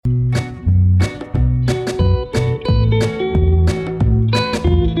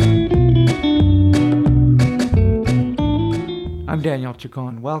Daniel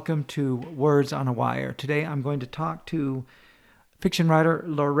Chacon. Welcome to Words on a Wire. Today I'm going to talk to fiction writer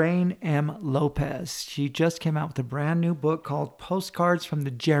Lorraine M. Lopez. She just came out with a brand new book called Postcards from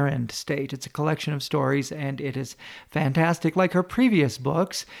the Gerund State. It's a collection of stories, and it is fantastic. Like her previous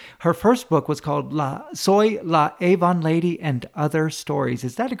books, her first book was called Soy la Avon Lady and Other Stories.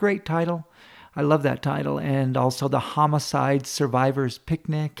 Is that a great title? I love that title. And also The Homicide Survivor's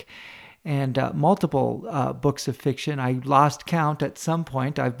Picnic, and multiple books of fiction. I lost count at some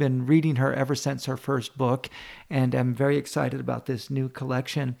point. I've been reading her ever since her first book, and I'm very excited about this new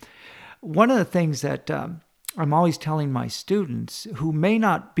collection. One of the things that I'm always telling my students who may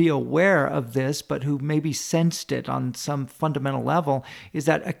not be aware of this, but who maybe sensed it on some fundamental level, is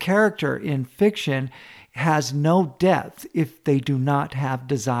that a character in fiction has no depth if they do not have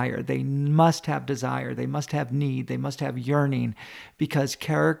desire. They must have desire. They must have need. They must have yearning, because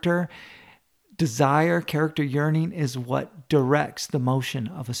character desire, character yearning is what directs the motion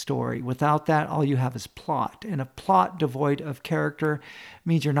of a story. Without that, all you have is plot. And a plot devoid of character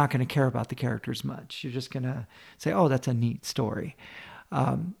means you're not going to care about the characters much. You're just going to say, oh, that's a neat story.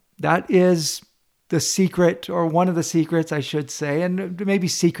 That is the secret, or one of the secrets, I should say, and maybe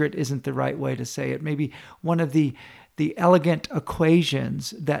secret isn't the right way to say it. Maybe one of the elegant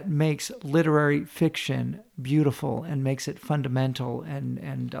equations that makes literary fiction beautiful and makes it fundamental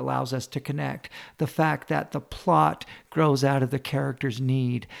and allows us to connect. The fact that the plot grows out of the character's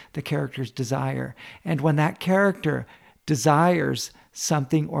need, the character's desire. And when that character desires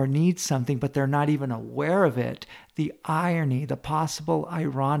something or needs something, but they're not even aware of it, the irony, the possible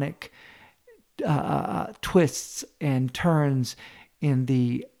ironic twists and turns in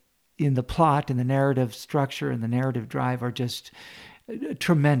the plot, in the narrative structure, and the narrative drive are just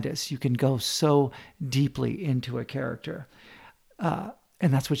tremendous. You can go so deeply into a character. And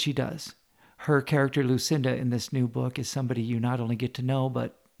that's what she does. Her character, Lucinda, in this new book is somebody you not only get to know,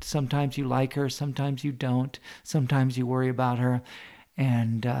 but sometimes you like her, sometimes you don't, sometimes you worry about her.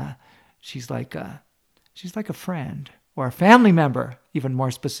 And she's like a friend. Or a family member, even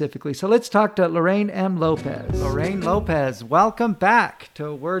more specifically. So let's talk to Lorraine M. Lopez. Lorraine Lopez, welcome back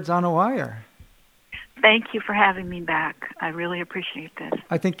to Words on a Wire. Thank you for having me back. I really appreciate this.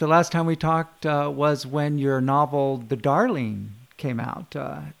 I think the last time we talked was when your novel, The Darling, came out.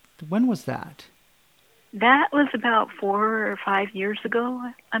 When was that? That was about 4 or 5 years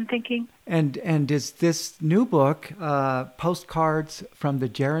ago, I'm thinking. And is this new book, Postcards from the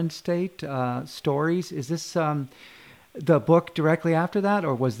Gerund State, Stories, is this the book directly after that,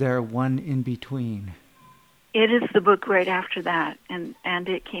 or was there one in between? It is the book right after that, and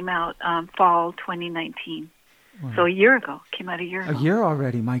it came out fall 2019. Wow. So a year ago. Came out a year ago. A year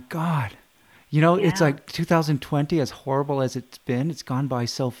already, my God. You know, It's like 2020, as horrible as it's been, it's gone by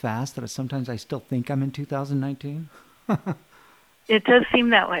so fast that sometimes I still think I'm in 2019. It does seem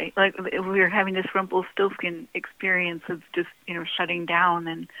that way. Like we're having this Rumpelstiltskin experience of just, shutting down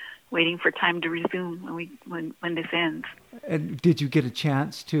and waiting for time to resume when this ends. And did you get a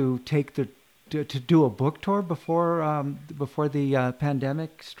chance to to do a book tour before the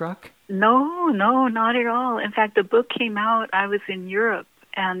pandemic struck? No, not at all. In fact, the book came out. I was in Europe,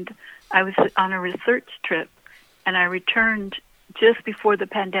 and I was on a research trip, and I returned just before the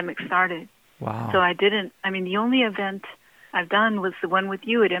pandemic started. Wow! So I didn't. I mean, the only event I've done was the one with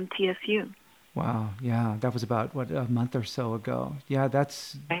you at MTSU. Wow, yeah, that was about, a month or so ago. Yeah,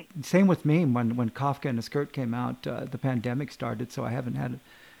 that's right. Same with me. When Kafka and the Skirt came out, the pandemic started, so I haven't had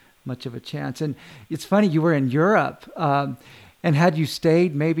much of a chance. And it's funny, you were in Europe, and had you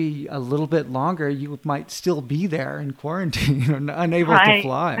stayed maybe a little bit longer, you might still be there in quarantine, unable to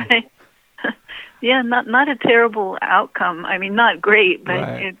fly. Right. Yeah, not a terrible outcome. I mean, not great, but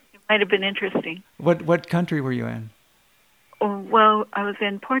right. It might have been interesting. What country were you in? Well, I was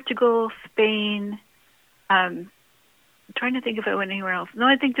in Portugal, Spain. I'm trying to think if I went anywhere else. No,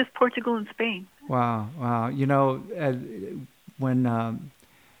 I think just Portugal and Spain. Wow. When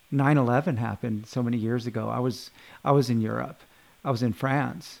 9/11 happened so many years ago, I was in Europe. I was in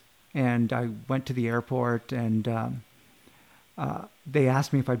France, and I went to the airport, and they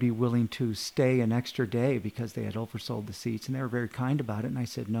asked me if I'd be willing to stay an extra day because they had oversold the seats, and they were very kind about it. And I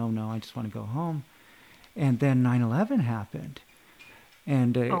said, no, I just want to go home. And then 9/11 happened,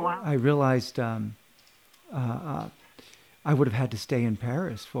 and wow. I realized I would have had to stay in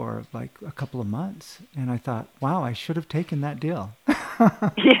Paris for like a couple of months. And I thought, wow, I should have taken that deal.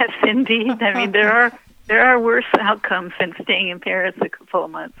 Yes, indeed. I mean, there are worse outcomes than staying in Paris a couple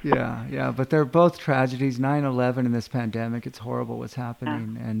of months. Yeah, but they're both tragedies. 9/11 and this pandemic, it's horrible what's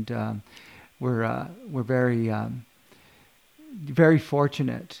happening, and we're very very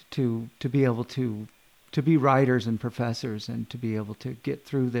fortunate to be able to to be writers and professors and to be able to get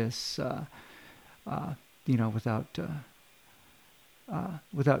through this,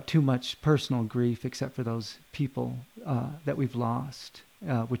 without too much personal grief, except for those people that we've lost,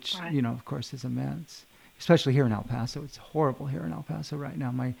 which, Right. of course is immense, especially here in El Paso. It's horrible here in El Paso right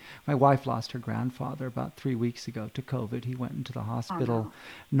now. My wife lost her grandfather about 3 weeks ago to COVID. He went into the hospital,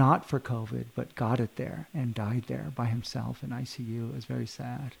 not for COVID, but got it there and died there by himself in ICU. It was very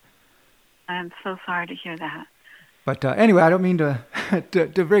sad. I'm so sorry to hear that. But anyway, I don't mean to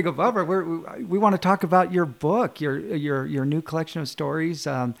bring up over. We want to talk about your book, your new collection of stories,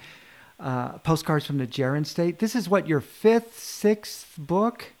 Postcards from the Jarin State. This is what, your fifth, sixth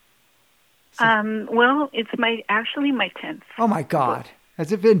book? Well, it's actually my 10th. Oh my God!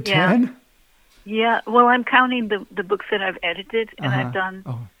 Has it been 10? Yeah. Well, I'm counting the books that I've edited, and I've done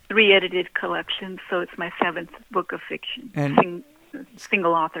 3 edited collections, so it's my 7th book of fiction, and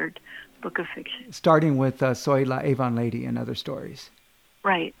single-authored book of fiction. Starting with Soy la Avon Lady and Other Stories.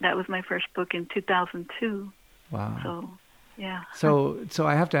 Right. That was my first book in 2002. Wow. So, yeah. So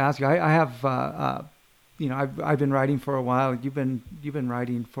I have to ask you. I have, I've been writing for a while. You've been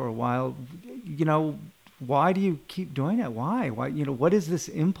writing for a while. Why do you keep doing it? Why? What is this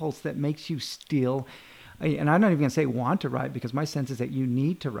impulse that makes you still? And I'm not even going to say want to write, because my sense is that you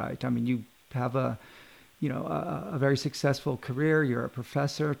need to write. I mean, you have a very successful career. You're a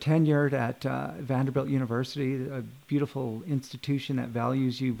professor, tenured at Vanderbilt University, a beautiful institution that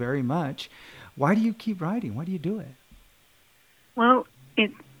values you very much. Why do you keep writing? Why do you do it? Well,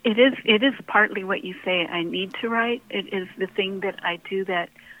 it is partly what you say. I need to write. It is the thing that I do that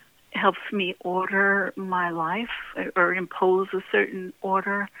helps me order my life, or impose a certain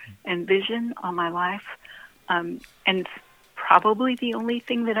order and vision on my life. And it's probably the only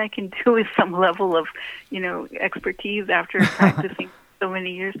thing that I can do with some level of, expertise after practicing so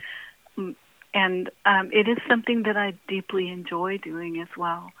many years. And it is something that I deeply enjoy doing as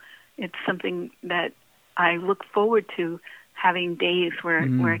well. It's something that I look forward to, having days where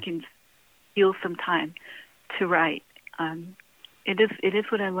I can steal some time to write. It is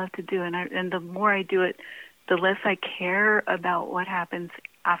what I love to do, and the more I do it, the less I care about what happens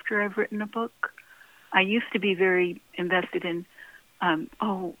after I've written a book. I used to be very invested in,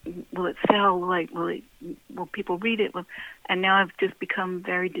 will it sell? Will people read it? And now I've just become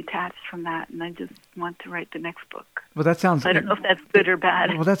very detached from that, and I just want to write the next book. Well, that sounds. I don't know if that's good or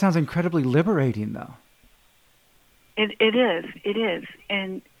bad. Well, that sounds incredibly liberating, though. It is,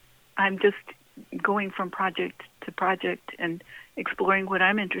 and I'm just going from project to project and exploring what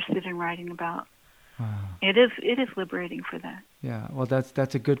I'm interested in writing about. Wow. It is liberating for that. Yeah, well,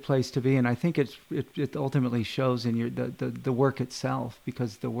 that's a good place to be, and I think it ultimately shows in the work itself,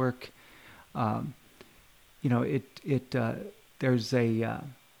 because the work, there's a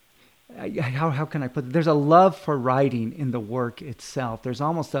how can I put it? There's a love for writing in the work itself. There's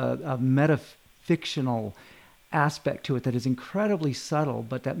almost a metafictional aspect to it that is incredibly subtle,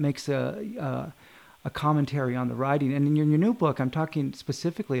 but that makes a commentary on the writing. And in your new book, I'm talking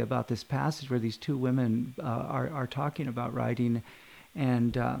specifically about this passage where these two women are talking about writing,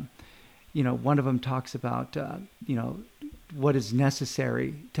 and one of them talks about what is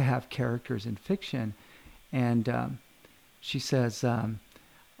necessary to have characters in fiction, and she says, the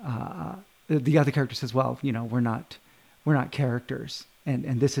other character says, well, we're not characters.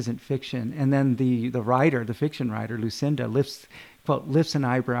 And this isn't fiction. And then the writer, the fiction writer, Lucinda, lifts an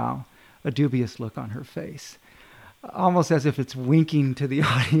eyebrow, a dubious look on her face, almost as if it's winking to the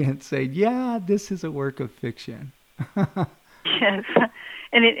audience, saying, yeah, this is a work of fiction. Yes.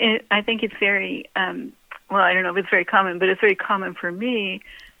 And I think it's very, well, I don't know if it's very common, but it's very common for me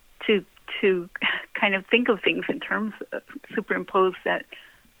to kind of think of things in terms of, superimpose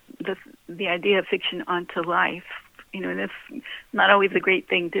the idea of fiction onto life. And it's not always a great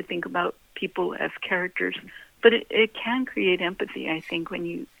thing to think about people as characters, but it can create empathy. I think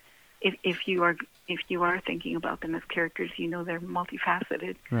when if you are thinking about them as characters, they're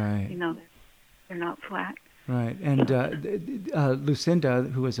multifaceted. Right. They're not flat. Right. And Lucinda,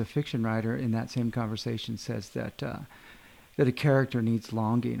 who is a fiction writer, in that same conversation says that a character needs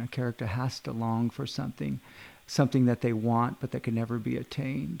longing. A character has to long for something that they want, but that can never be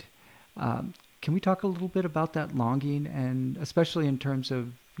attained. Can we talk a little bit about that longing, and especially in terms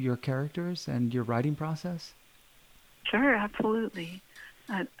of your characters and your writing process? Sure, absolutely.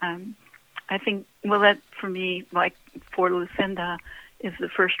 I think, well, that for me, like for Lucinda, is the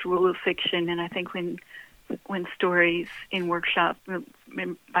first rule of fiction. And I think when stories in workshop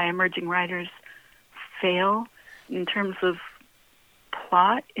by emerging writers fail in terms of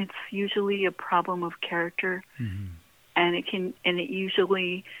plot, it's usually a problem of character, and it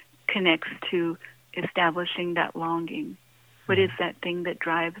usually connects to establishing that longing. What is that thing that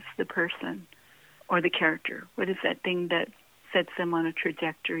drives the person or the character? What is that thing that sets them on a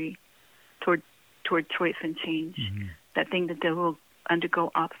trajectory toward choice and change? That thing that they will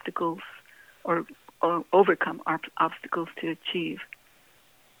undergo obstacles or overcome obstacles to achieve.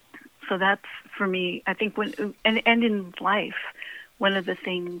 So that's, for me, I think and in life, one of the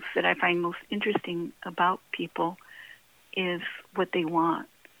things that I find most interesting about people is what they want,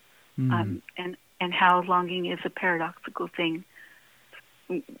 and how longing is a paradoxical thing.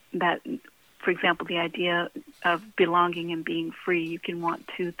 That, for example, the idea of belonging and being free, you can want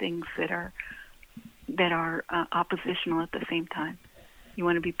two things that are oppositional at the same time. You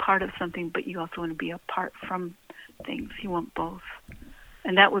want to be part of something, but you also want to be apart from things. You want both.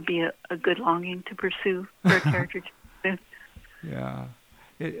 And that would be a good longing to pursue for a character to pursue. Yeah.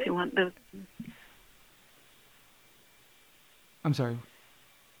 You want those. I'm sorry.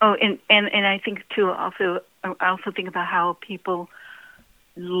 Oh, and I think too. I also think about how people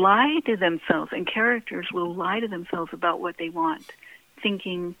lie to themselves, and characters will lie to themselves about what they want,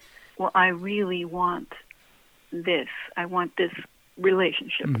 thinking, "Well, I really want this. I want this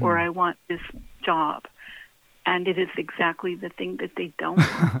relationship, or I want this job." And it is exactly the thing that they don't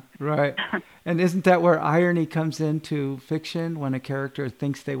want. Right. And isn't that where irony comes into fiction, when a character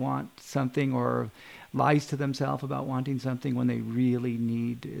thinks they want something or lies to themselves about wanting something when they really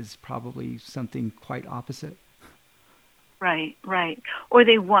need is probably something quite opposite? Right. Or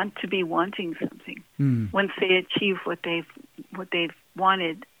they want to be wanting something. Once they achieve what they've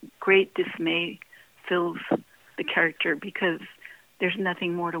wanted, great dismay fills the character because there's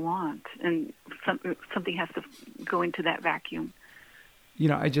nothing more to want, and something has to go into that vacuum. You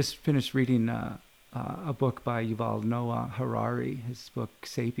know, I just finished reading a book by Yuval Noah Harari, his book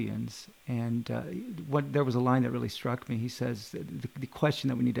 *Sapiens*, and there was a line that really struck me. He says the question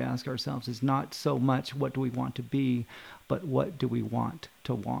that we need to ask ourselves is not so much what do we want to be, but what do we want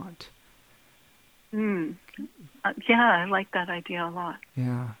to want. Yeah, I like that idea a lot.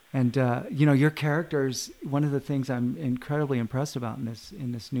 Yeah, and your characters. One of the things I'm incredibly impressed about in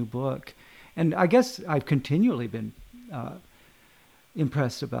this new book, and I guess I've continually been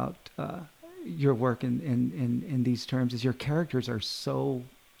impressed about your work in these terms, is your characters are so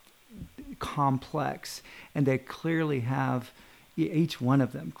complex, and they clearly have. Each one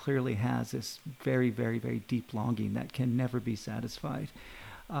of them clearly has this very, very, very deep longing that can never be satisfied.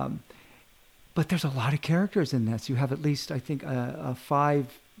 But there's a lot of characters in this. You have at least, I think,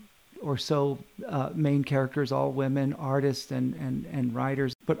 5 or so main characters, all women, artists and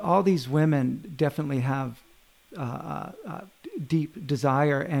writers. But all these women definitely have deep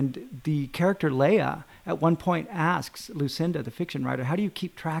desire. And the character Leia at one point asks Lucinda, the fiction writer, how do you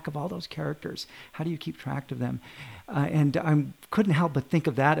keep track of all those characters? How do you keep track of them? And I couldn't help but think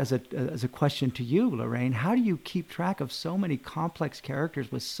of that as a question to you, Lorraine. How do you keep track of so many complex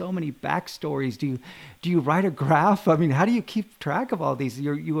characters with so many backstories? Do you write a graph? I mean, how do you keep track of all these?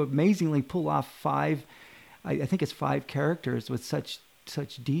 You amazingly pull off 5, I think it's 5 characters with such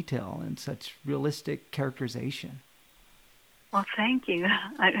detail and such realistic characterization. Well, thank you.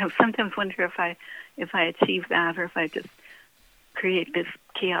 I sometimes wonder if I achieve that, or if I just create this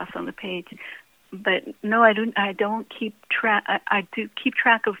chaos on the page. But no, I don't keep track. I do keep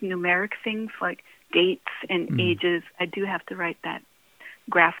track of numeric things like dates and ages. I do have to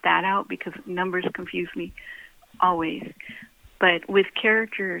graph that out, because numbers confuse me always. But with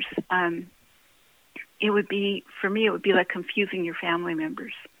characters, it would be like confusing your family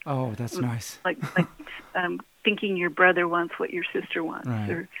members. Oh, that's nice. Like thinking your brother wants what your sister wants, right.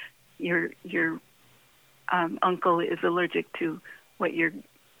 Or your uncle is allergic to what your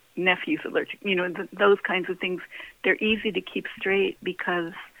nephew's allergic. Those kinds of things. They're easy to keep straight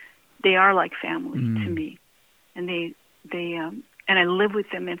because they are like family to me, and they and I live with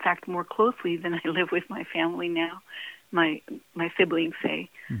them, in fact, more closely than I live with my family now. My siblings say.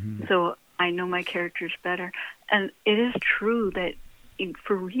 So I know my characters better, and it is true that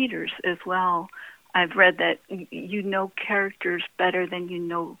for readers as well, I've read that you know characters better than you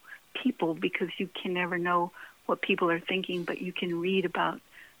know people, because you can never know what people are thinking, but you can read about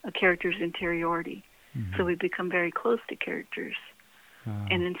a character's interiority. So we become very close to characters.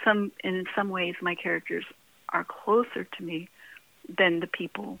 And in some ways, my characters are closer to me than the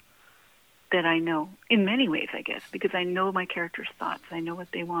people that I know. In many ways, I guess, because I know my characters' thoughts. I know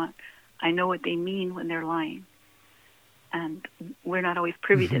what they want. I know what they mean when they're lying. And we're not always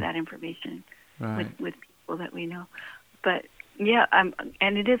privy to that information with people that we know. But yeah,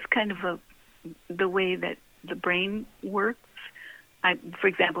 and it is kind of the way that the brain works. for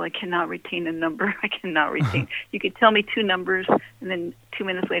example, I cannot retain a number. I cannot retain. You could tell me two numbers, and then 2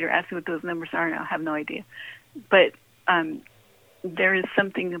 minutes later ask me what those numbers are, and I'll have no idea. But there is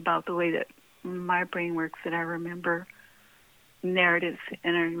something about the way that my brain works that I remember narratives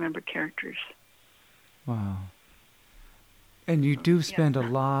and I remember characters. Wow. And you do spend a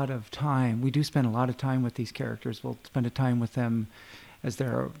lot of time. We do spend a lot of time with these characters. We'll spend a time with them as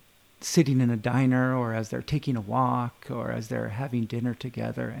they're sitting in a diner, or as they're taking a walk, or as they're having dinner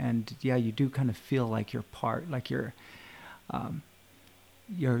together. And yeah, you do kind of feel like you're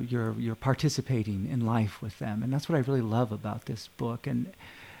you're participating in life with them. And that's what I really love about this book. And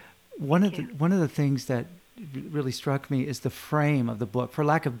one of the things that really struck me is the frame of the book, for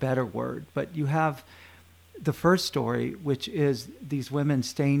lack of a better word. But you have the first story, which is these women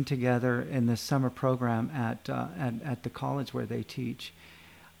staying together in the summer program at the college where they teach.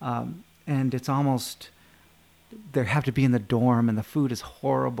 And it's almost, they have to be in the dorm, and the food is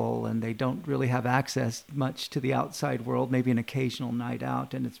horrible, and they don't really have access much to the outside world, maybe an occasional night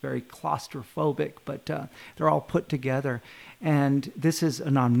out, and it's very claustrophobic, but they're all put together. And this is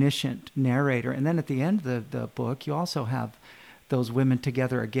an omniscient narrator. And then at the end of the book, you also have those women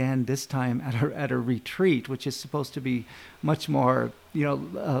together again, this time at a retreat, which is supposed to be much more,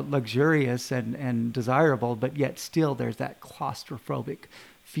 luxurious and desirable, but yet still there's that claustrophobic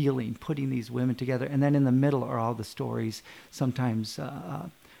feeling, putting these women together. And then in the middle are all the stories, sometimes,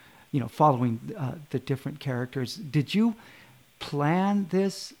 following the different characters. Did you plan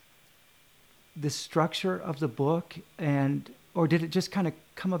this structure of the book, or did it just kind of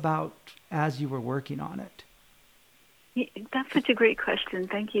come about as you were working on it? That's such a great question.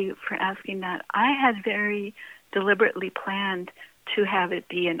 Thank you for asking that. I had very deliberately planned to have it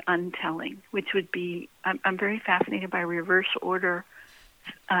be an untelling, which would be, I'm very fascinated by reverse order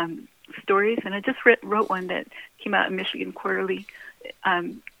stories, and I just wrote one that came out in Michigan Quarterly,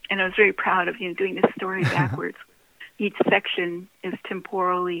 and I was very proud of doing this story backwards. Each section is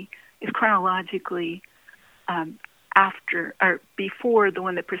chronologically after or before the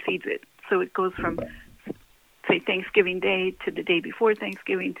one that precedes it. So it goes from, say, Thanksgiving Day to the day before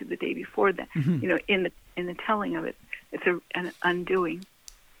Thanksgiving to the day before that. Mm-hmm. In the telling of it, it's an undoing,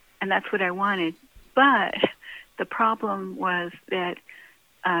 and that's what I wanted. But the problem was that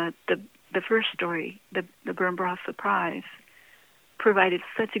the first story, the Burn Bra Surprise, provided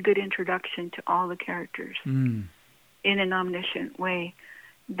such a good introduction to all the characters in an omniscient way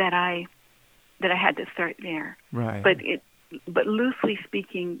that I had to start there. Right. But loosely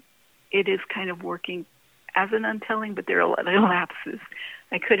speaking, it is kind of working as an untelling, but there are a lot of lapses.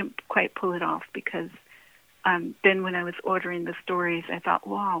 I couldn't quite pull it off because then when I was ordering the stories, I thought,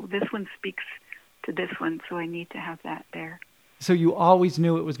 wow, this one speaks to this one, so I need to have that there. So you always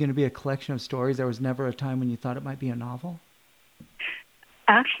knew it was going to be a collection of stories? There was never a time when you thought it might be a novel?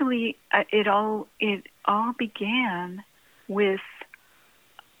 Actually, it all began with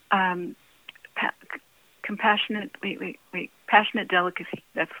Passionate Delicacy.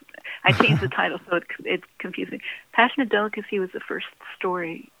 I changed the title, so it's confusing. Passionate Delicacy was the first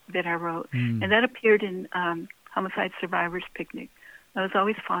story that I wrote, and that appeared in Homicide Survivors Picnic. I was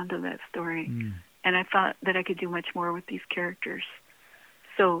always fond of that story, and I thought that I could do much more with these characters.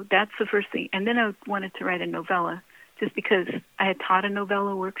 So that's the first thing. And then I wanted to write a novella, just because I had taught a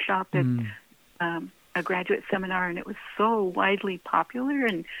novella workshop at a graduate seminar, and it was so widely popular.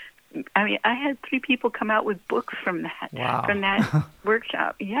 And I mean, I had 3 people come out with books from that. Wow. From that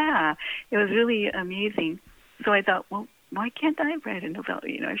workshop. Yeah, it was really amazing. So I thought, well, why can't I write a novella?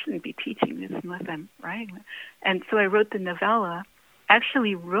 I shouldn't be teaching this unless I'm writing it. And so I wrote the novella.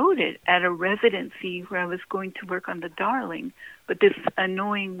 Actually wrote it at a residency where I was going to work on The Darling, but this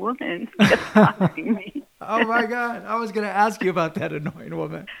annoying woman kept bothering me. Oh my God! I was going to ask you about that annoying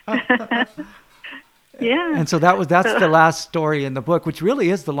woman. Yeah. And so that's the last story in the book, which really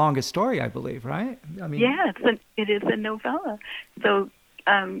is the longest story, I believe, right? I mean, yeah, it is a novella. So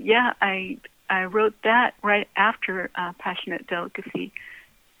I wrote that right after Passionate Delicacy,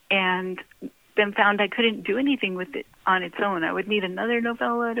 and then found I couldn't do anything with it on its own. I would need another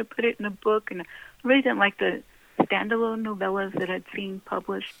novella to put it in a book, and I really didn't like the standalone novellas that I'd seen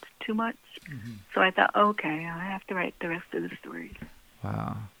published too much. Mm-hmm. So I thought, okay, I have to write the rest of the stories.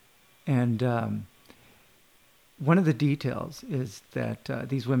 Wow. And one of the details is that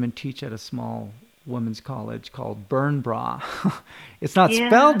these women teach at a small women's college called Burn Bra. It's not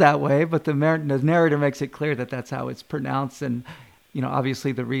spelled that way, but the narrator makes it clear that that's how it's pronounced. And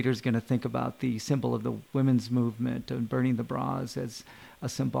obviously the reader's going to think about the symbol of the women's movement and burning the bras as a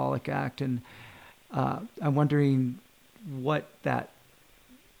symbolic act. And I'm wondering what that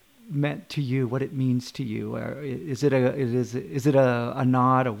meant to you, what it means to you. Is it a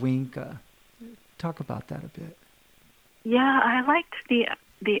nod, a wink? Talk about that a bit. Yeah, I liked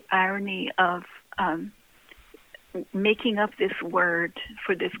the irony of making up this word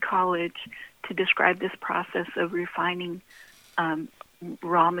for this college to describe this process of refining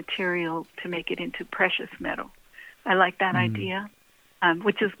raw material to make it into precious metal. I like that idea,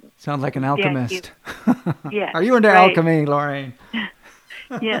 which is... Sounds like an alchemist. Yeah. Are you into alchemy, Lorraine?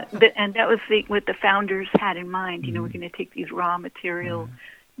 Yeah, and that was what the founders had in mind. You know, we're going to take these raw material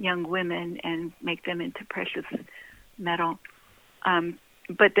young women and make them into precious metal.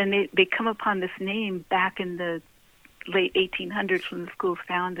 But then they come upon this name back in the late 1800s when the school's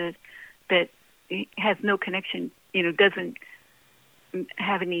founded that has no connection, doesn't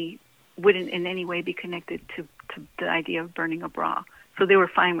have wouldn't in any way be connected to the idea of burning a bra. So they were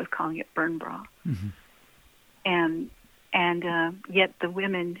fine with calling it burn bra. Mm-hmm. And yet the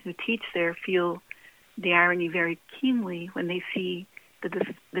women who teach there feel the irony very keenly when they see that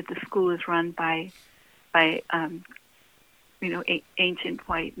the school is run by ancient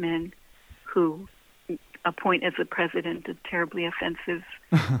white men who appoint as the president a terribly offensive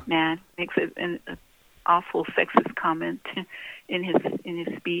man, makes an awful sexist comment in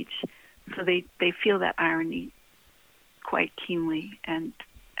his speech. So they feel that irony quite keenly and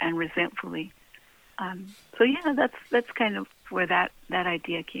resentfully. So yeah, that's kind of where that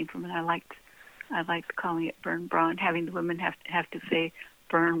idea came from, and I liked calling it burn bra and having the women have to say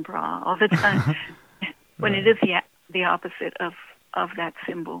burn bra all the time when it is the opposite of that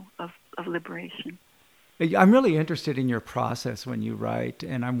symbol of liberation. I'm really interested in your process when you write,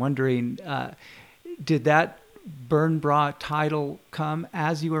 and I'm wondering, did that burn bra title come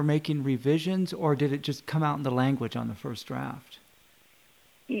as you were making revisions, or did it just come out in the language on the first draft?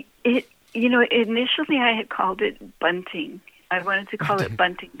 Initially I had called it bunting. I wanted to call it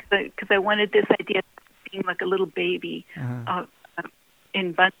bunting because I wanted this idea of being like a little baby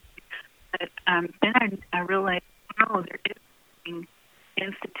in bunting. But then I realized, there is an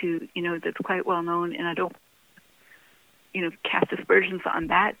institute, that's quite well known, and I don't, cast aspersions on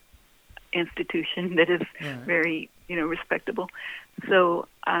that institution that is very, respectable. So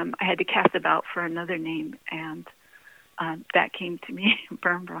I had to cast about for another name, and that came to me,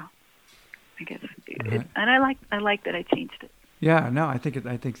 burn bra. I guess, and I like that I changed it. Yeah, no, I think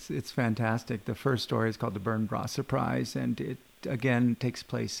it's fantastic. The first story is called The Burn Bra Surprise, and it again takes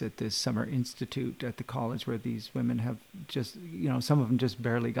place at this summer institute at the college where these women have just, some of them just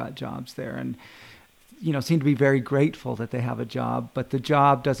barely got jobs there, and seem to be very grateful that they have a job, but the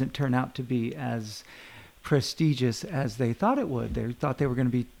job doesn't turn out to be as prestigious as they thought it would. They thought they were going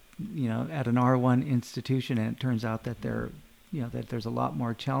to be, at an R1 institution, and it turns out that that there's a lot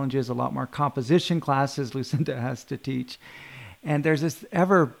more challenges, a lot more composition classes Lucinda has to teach. And there's this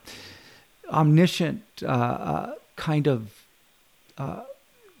ever omniscient kind of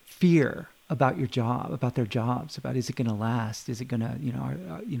fear about your job, about their jobs, about is it going to last? Is it going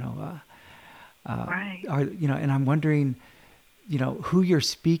to, right. And I'm wondering, who you're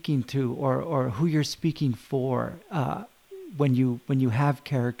speaking to or who you're speaking for when you have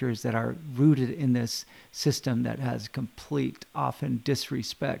characters that are rooted in this system that has complete, often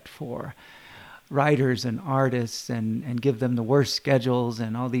disrespect for writers and artists and give them the worst schedules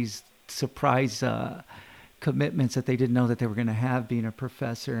and all these surprise commitments that they didn't know that they were going to have being a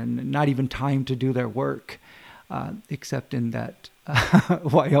professor, and not even time to do their work, except in that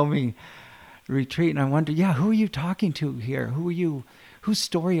Wyoming retreat. And I wonder, who are you talking to here? Whose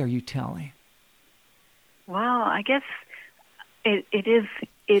story are you telling? Well, I guess it is,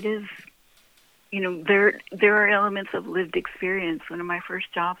 there are elements of lived experience. One of my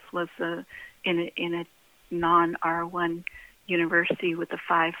first jobs was in a non-R1 university with a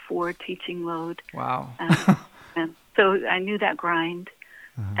 5-4 teaching load. Wow. And so I knew that grind,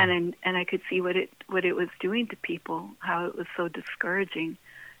 and I could see what it was doing to people, how it was so discouraging,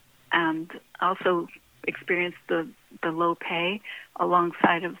 and also experienced the low pay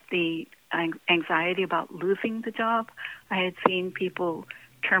alongside of the anxiety about losing the job. I had seen people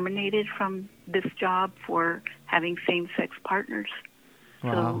terminated from this job for having same-sex partners.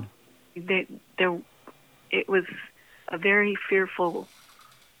 Wow. So it was a very fearful,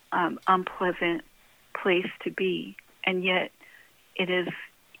 unpleasant place to be, and yet it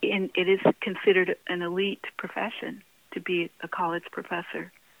is considered an elite profession to be a college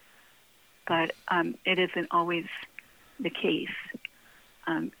professor. But it isn't always the case.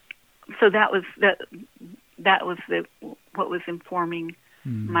 So that was what was informing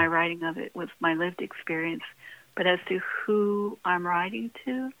my writing of it, was my lived experience. But as to who I'm writing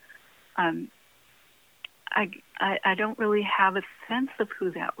to, I don't really have a sense of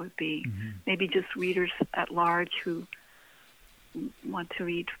who that would be. Mm-hmm. Maybe just readers at large who want to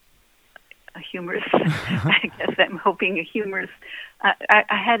read a humorous. I guess I'm hoping a humorous. I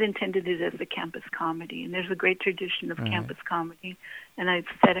had intended it as a campus comedy, and there's a great tradition of campus comedy. And I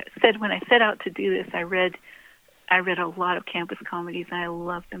said when I set out to do this, I read a lot of campus comedies, and I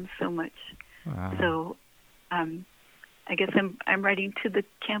loved them so much. Wow. So, I guess I'm writing to the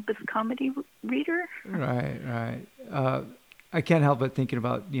campus comedy reader. Right. I can't help but thinking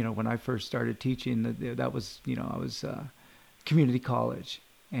about, when I first started teaching, that was, I was community college,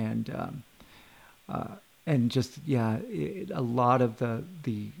 and just, a lot of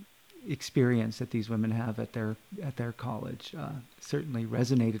the experience that these women have at their college certainly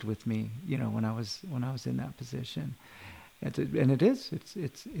resonated with me, when I was in that position.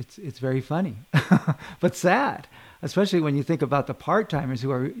 It's very funny, but sad, especially when you think about the part-timers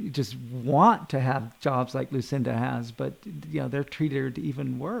who are just want to have jobs like Lucinda has, but they're treated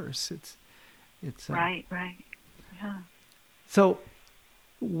even worse. It's right, yeah. So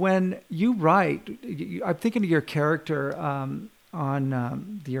when you write, I'm thinking of your character on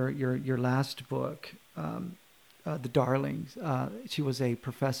your last book. The Darlings. She was a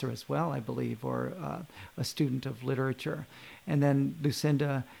professor as well, I believe, or a student of literature. And then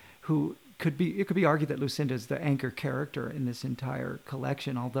Lucinda, who it could be argued that Lucinda is the anchor character in this entire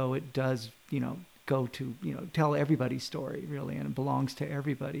collection, although it does, go to, tell everybody's story, really, and it belongs to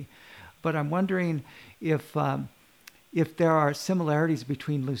everybody. But I'm wondering if there are similarities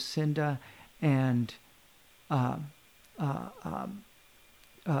between Lucinda and I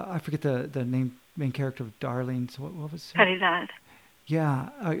forget the main character of Darlings. What was her? Caridad. Yeah.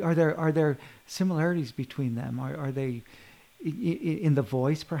 Are there similarities between them? Are they in the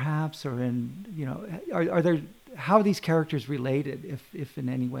voice, perhaps, or in are there, how are these characters related, if in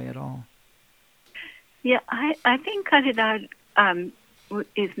any way at all? Yeah, I think Caridad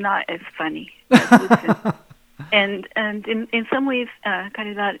is not as funny as Lucinda. and in some ways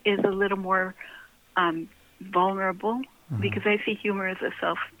Caridad is a little more vulnerable, because I see humor as a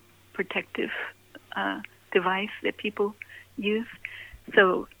self-protective device that people use.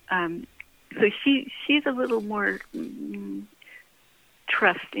 So she's a little more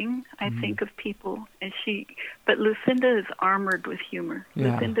trusting, I think, of people, but Lucinda is armored with humor.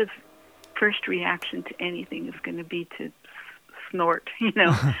 Yeah. Lucinda's first reaction to anything is going to be to snort,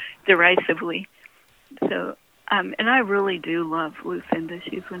 derisively. So, and I really do love Lucinda.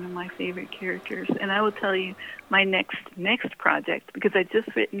 She's one of my favorite characters. And I will tell you my next project, because I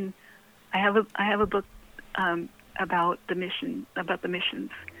have a book about the missions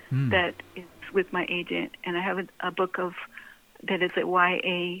that is with my agent, and I have a book that is a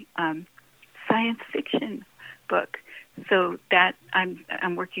YA science fiction book. So that I'm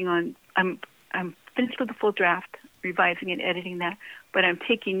working on. I'm finished with the full draft, revising and editing that, but I'm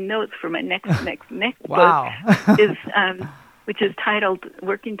taking notes for my next wow. book, which is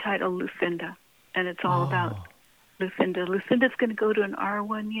working title Lucinda, and it's all about Lucinda. Lucinda's going to go to an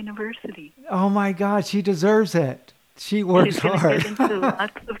R1 university. Oh my God, she deserves it. She works hard. She's going to get into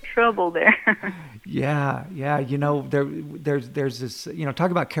lots of trouble there. Yeah. There's this,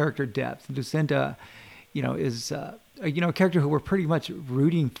 talk about character depth. Lucinda, is a character who we're pretty much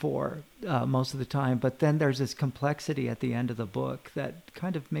rooting for most of the time, but then there's this complexity at the end of the book that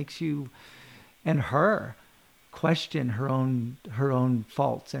kind of makes you and her question her own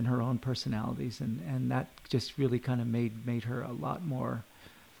faults and her own personalities, and that just really kind of made her a lot more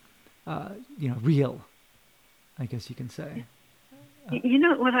real, I guess you can say.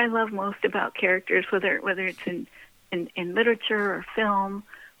 What I love most about characters, whether it's in literature or film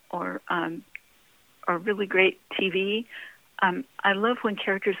or really great TV, I love when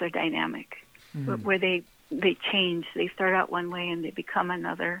characters are dynamic, where they change. They start out one way and they become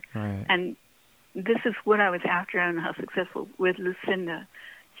another. Right. And this is what I was after. I don't know how successful with Lucinda.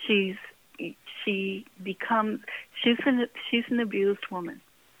 She's an abused woman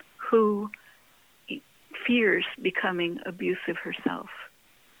who fears becoming abusive herself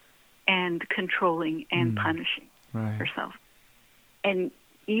and controlling and punishing herself. And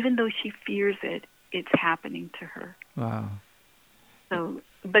even though she fears it, it's happening to her. Wow. So,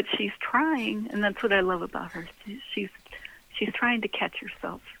 but she's trying, and that's what I love about her. She's trying to catch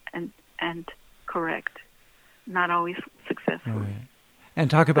herself and correct, not always successfully. Right.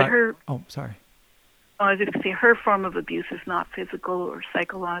 And talk about her. Oh, sorry. I was going to say her form of abuse is not physical or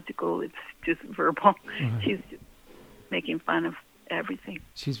psychological. It's just verbal. She's just making fun of everything.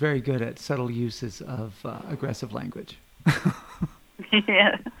 She's very good at subtle uses of aggressive language.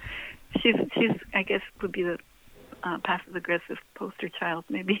 Yeah. She's I guess would be the passive aggressive poster child,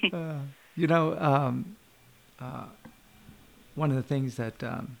 maybe. one of the things that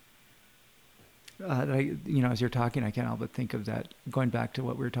I, as you're talking, I can't help but think of that, going back to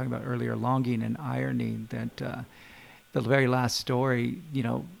what we were talking about earlier, longing and irony, that the very last story,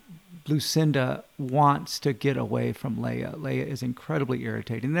 Lucinda wants to get away from Leia. Leia is incredibly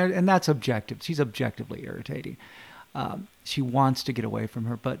irritating, and that's objective. She's objectively irritating. She wants to get away from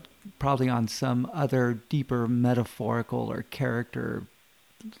her, but probably on some other deeper metaphorical or character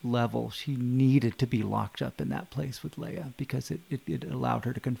level, she needed to be locked up in that place with Leia, because it allowed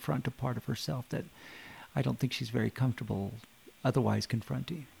her to confront a part of herself that I don't think she's very comfortable otherwise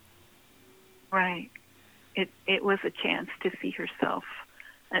confronting. Right. It was a chance to see herself.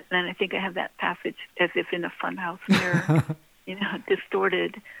 And I think I have that passage as if in a funhouse mirror,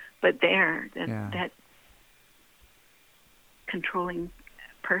 distorted, but there, that controlling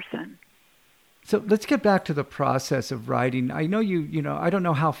person. So let's get back to the process of writing. I know I don't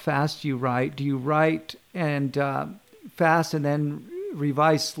know how fast you write. Do you write and fast and then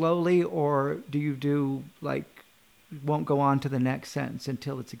revise slowly, or do you do won't go on to the next sentence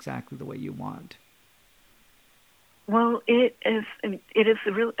until it's exactly the way you want? Well, it is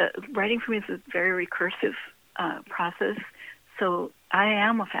a real writing for me is a very recursive process. So I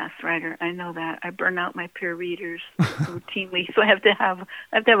am a fast writer. I know that. I burn out my peer readers routinely, so I have to have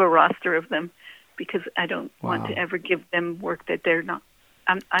a roster of them, because I don't want to ever give them work that they're not.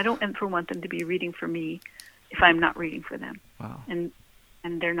 I don't ever want them to be reading for me if I'm not reading for them. Wow. And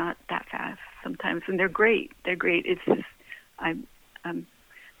they're not that fast sometimes, and they're great. They're great. It's just I'm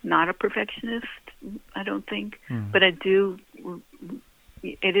not a perfectionist, I don't think, but I do.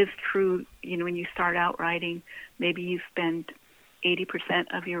 It is true, when you start out writing, maybe you spend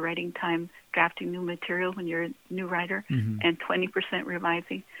 80% of your writing time drafting new material when you're a new writer, and 20%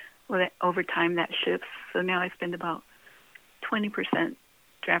 revising. Well, over time that shifts. So now I spend about 20%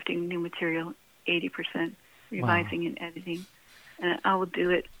 drafting new material, 80% revising and editing. And I will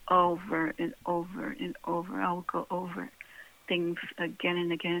do it over and over and over. I will go over things again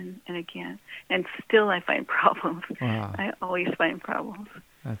and again and again, and still I find problems. Wow. I always find problems.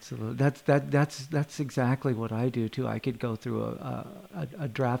 Absolutely. That's exactly what I do too. I could go through a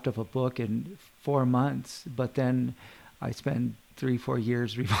draft of a book in 4 months, but then I spend 3-4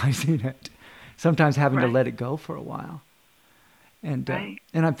 years revising it, sometimes having to let it go for a while. And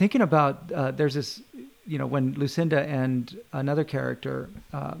and I'm thinking about there's this, when Lucinda and another character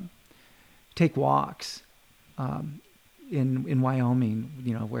take walks in Wyoming,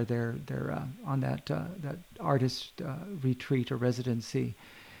 where they're on that artist retreat or residency.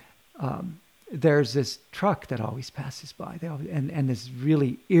 There's this truck that always passes by, and this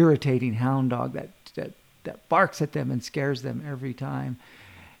really irritating hound dog that barks at them and scares them every time.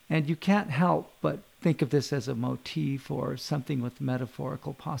 And you can't help but think of this as a motif or something with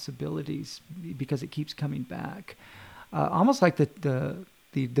metaphorical possibilities, because it keeps coming back. Almost like the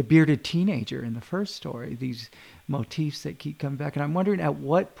bearded teenager in the first story, these motifs that keep coming back. And I'm wondering at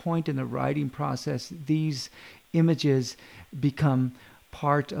what point in the writing process these images become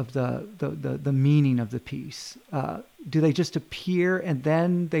part of the meaning of the piece. Do they just appear and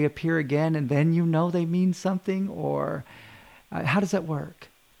then they appear again and then they mean something, or how does that work?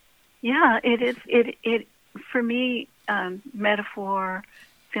 Yeah, it is. It for me, metaphor,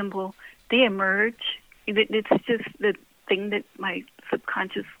 symbol, they emerge. It's just the thing that my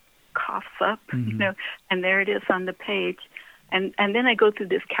subconscious coughs up, and there it is on the page. And then I go through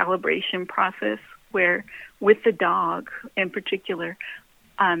this calibration process where, with the dog in particular,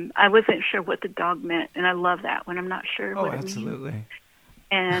 I wasn't sure what the dog meant, and I love that when I'm not sure what it absolutely. means.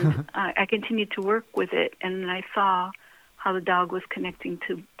 And I continued to work with it, and I saw how the dog was connecting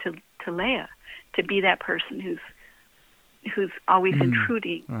to Leia, to be that person who's always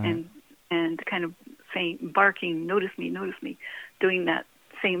intruding and kind of saying, barking, notice me, doing that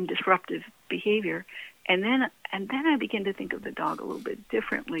same disruptive behavior. And then I began to think of the dog a little bit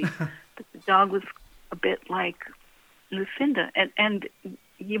differently. That the dog was a bit like Lucinda, and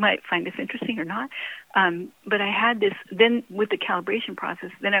you might find this interesting or not, but I had this, then with the calibration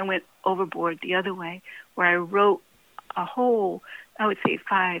process, then I went overboard the other way, where I wrote a whole, I would say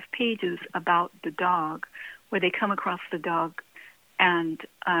 5 pages about the dog, where they come across the dog and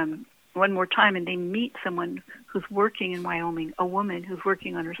one more time, and they meet someone who's working in Wyoming, a woman who's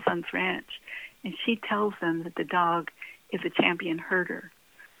working on her son's ranch, and she tells them that the dog is a champion herder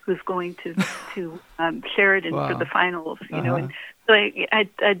who's going to Sheridan for the finals, And so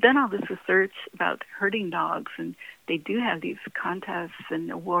I'd done all this research about herding dogs, and they do have these contests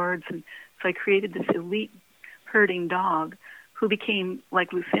and awards, and so I created this elite herding dog who became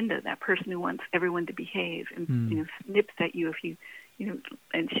like Lucinda, that person who wants everyone to behave and snips at you if you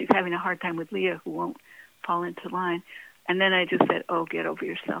and she's having a hard time with Leah, who won't fall into line. And then I just said, "Oh, get over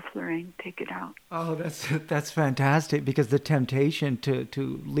yourself, Lorraine. Take it out." Oh, that's fantastic, because the temptation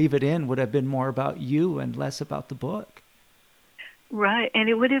to leave it in would have been more about you and less about the book. Right, and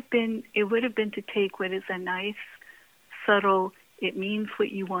it would have been to take what is a nice, subtle, it means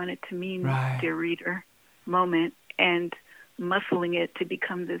what you want it to mean, Right. dear reader, moment, and muscling it to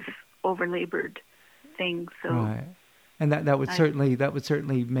become this overlabored thing. So, Right. And that would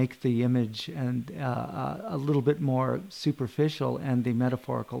certainly make the image and a little bit more superficial, and the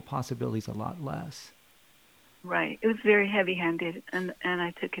metaphorical possibilities a lot less. right, it was very heavy-handed, and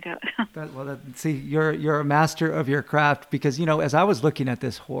I took it out. See, you're a master of your craft, because as I was looking at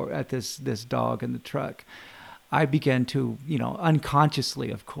this dog in the truck, I began to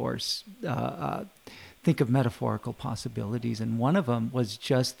unconsciously, of course, think of metaphorical possibilities, and one of them was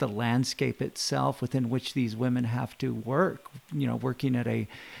just the landscape itself within which these women have to work. Working at a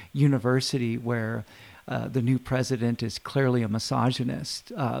university where the new president is clearly a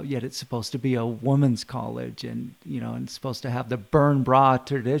misogynist, yet it's supposed to be a woman's college, and and it's supposed to have the burn bra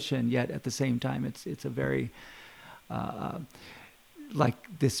tradition. Yet at the same time, it's a very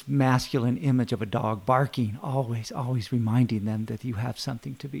like this masculine image of a dog barking, always reminding them that you have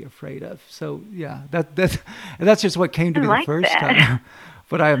something to be afraid of. So yeah, that's just what came to me the first time.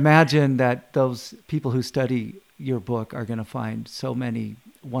 But I imagine that those people who study your book are going to find so many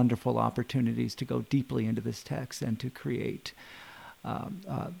wonderful opportunities to go deeply into this text and to create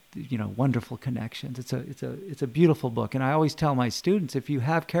wonderful connections. It's a beautiful book, and I always tell my students, if you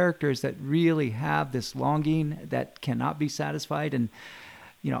have characters that really have this longing that cannot be satisfied, and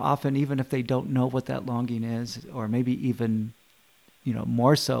often even if they don't know what that longing is, or maybe even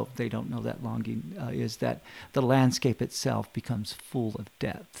more so they don't know that longing is, that the landscape itself becomes full of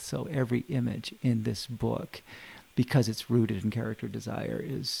depth. So every image in this book, because it's rooted in character desire,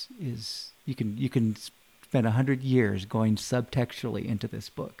 is you can spent 100 years going subtextually into this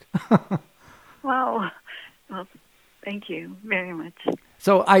book. Wow. Well, thank you very much.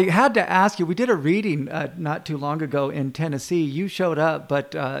 So I had to ask you, we did a reading not too long ago in Tennessee. You showed up,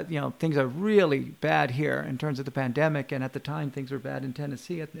 but things are really bad here in terms of the pandemic, and at the time things were bad in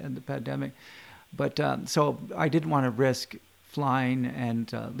Tennessee at the end of the pandemic. But so I didn't want to risk flying and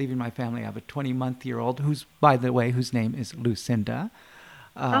leaving my family. I have a 20-month-old whose name is Lucinda.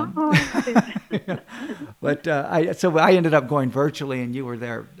 But I ended up going virtually, and you were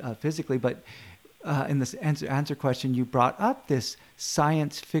there physically. But in this answer question, you brought up this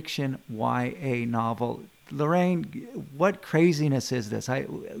science fiction YA novel. Lorraine, what craziness is this?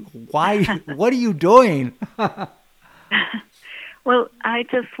 What are you doing? Well, I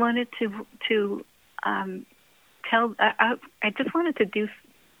just wanted to tell. I just wanted to do.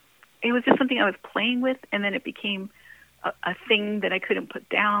 It was just something I was playing with, and then it became a thing that I couldn't put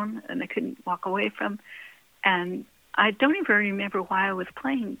down and I couldn't walk away from. And I don't even remember why I was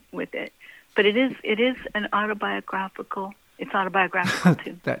playing with it. But it is an autobiographical. It's autobiographical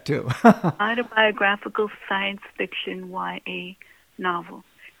too. That too. Autobiographical science fiction YA novel,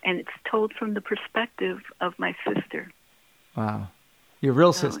 and it's told from the perspective of my sister. Wow, your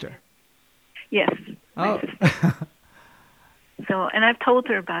real sister. Yes. Oh. So, and I've told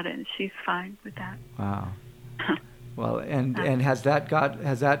her about it, and she's fine with that. Wow. Well, and has that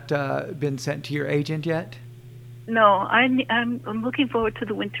been sent to your agent yet? No, I'm looking forward to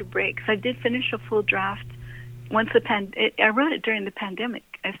the winter break. 'Cause I did finish a full draft once I wrote it during the pandemic.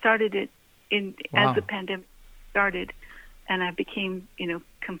 I started it as the pandemic started, and I became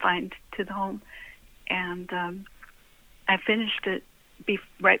confined to the home, and I finished it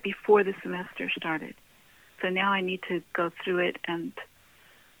right before the semester started. So now I need to go through it and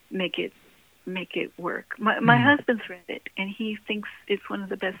make it work. My husband's read it, and he thinks it's one of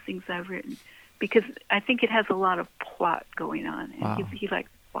the best things I've written, because I think it has a lot of plot going on, and wow. he likes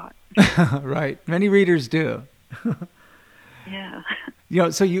plot. Right. Many readers do. Yeah.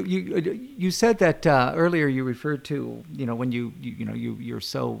 So you said that earlier. You referred to when you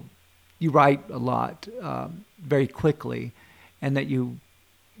write a lot very quickly, and that you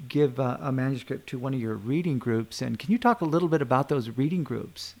give a manuscript to one of your reading groups. And can you talk a little bit about those reading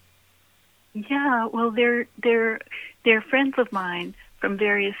groups? Yeah, well, they're friends of mine from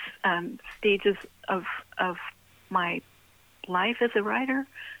various stages of my life as a writer.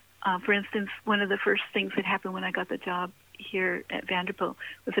 For instance, one of the first things that happened when I got the job here at Vanderbilt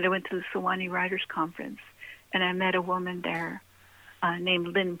was that I went to the Sewanee Writers Conference, and I met a woman there named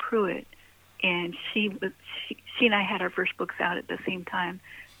Lynn Pruitt, and she and I had our first books out at the same time,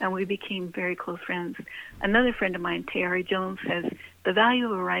 and we became very close friends. Another friend of mine, Tayari Jones, says the value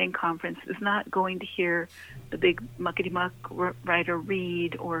of a writing conference is not going to hear the big muckety-muck writer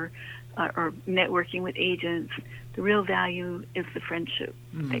read or or networking with agents. The real value is the friendship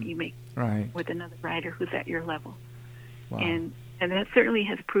that you make with another writer who's at your level. Wow. And that certainly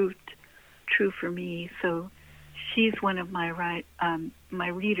has proved true for me. So she's one of my my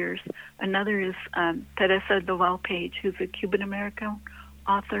readers. Another is Teresa Doval Page, who's a Cuban American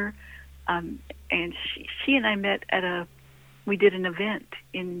author, and she and I met at we did an event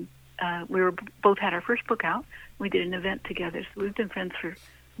in. We were both had our first book out. We did an event together, so we've been friends for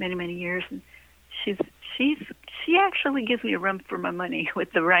many, many years. And she actually gives me a run for my money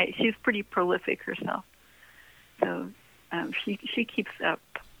with the write. She's pretty prolific herself, so she keeps up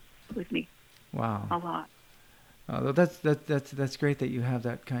with me. Wow, a lot. That's great that you have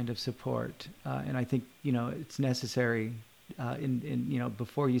that kind of support, and I think it's necessary in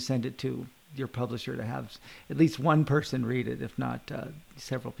before you send it to your publisher to have at least one person read it, if not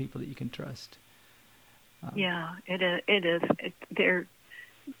several people that you can trust. Yeah, it is.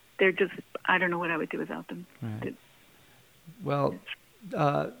 They're just, I don't know what I would do without them. Right. Well,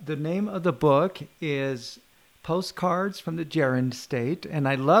 the name of the book is Postcards from the Gerund State, and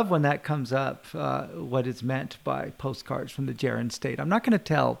I love when that comes up, what is meant by postcards from the Gerund State. I'm not going to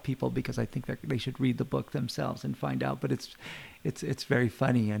tell people because I think that they should read the book themselves and find out, but it's very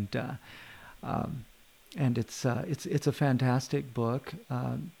funny, and it's a fantastic book.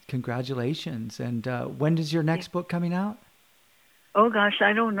 Congratulations. And when is your next book coming out? Oh gosh,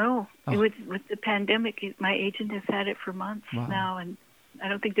 I don't know. With the pandemic, my agent has had it for months now, and I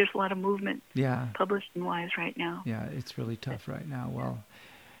don't think there's a lot of movement publishing-wise right now. Yeah, it's really tough right now. Well,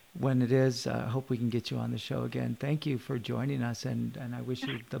 when it is, I hope we can get you on the show again. Thank you for joining us, and I wish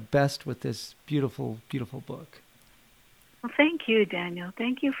you the best with this beautiful, beautiful book. Well, thank you, Daniel.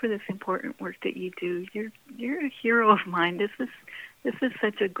 Thank you for this important work that you do. You're a hero of mine. This is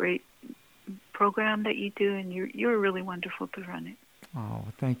such a great program that you do, and you're really wonderful to run it. Oh,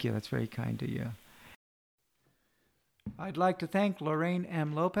 thank you. That's very kind to you. I'd like to thank Lorraine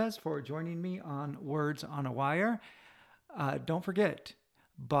M. Lopez for joining me on Words on a Wire. Don't forget,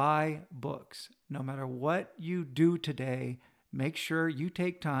 buy books. No matter what you do today, make sure you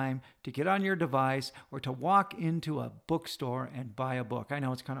take time to get on your device or to walk into a bookstore and buy a book. I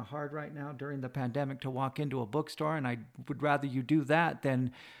know it's kind of hard right now during the pandemic to walk into a bookstore, and I would rather you do that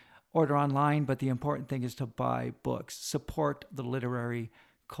than order online, but the important thing is to buy books. Support the literary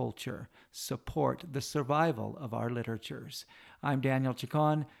culture. Support the survival of our literatures. I'm Daniel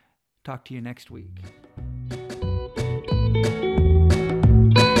Chacon. Talk to you next week.